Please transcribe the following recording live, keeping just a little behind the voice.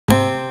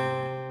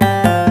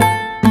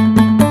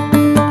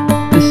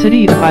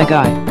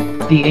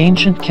Aigai, the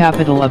ancient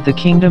capital of the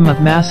Kingdom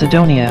of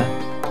Macedonia,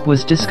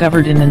 was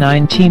discovered in the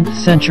 19th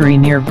century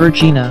near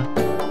Vergina,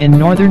 in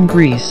northern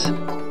Greece.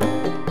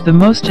 The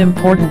most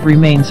important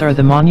remains are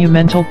the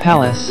monumental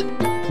palace,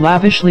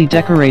 lavishly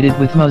decorated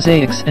with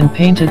mosaics and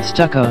painted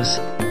stuccos,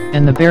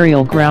 and the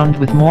burial ground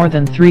with more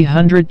than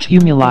 300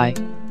 tumuli,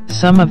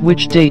 some of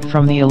which date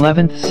from the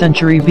 11th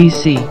century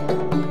BC.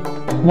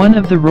 One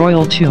of the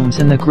royal tombs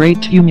in the Great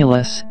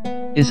Tumulus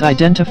is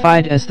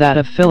identified as that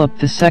of Philip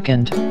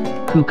II,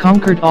 who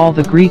conquered all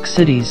the Greek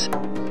cities,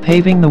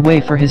 paving the way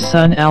for his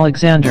son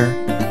Alexander,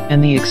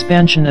 and the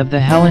expansion of the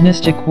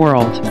Hellenistic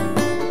world.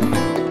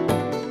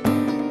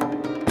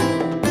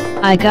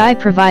 Aigai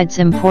provides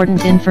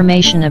important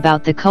information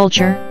about the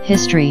culture,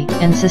 history,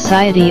 and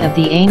society of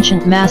the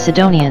ancient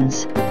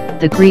Macedonians,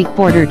 the Greek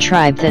border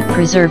tribe that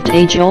preserved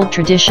age-old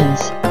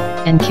traditions,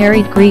 and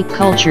carried Greek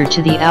culture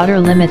to the outer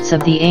limits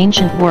of the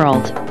ancient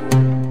world.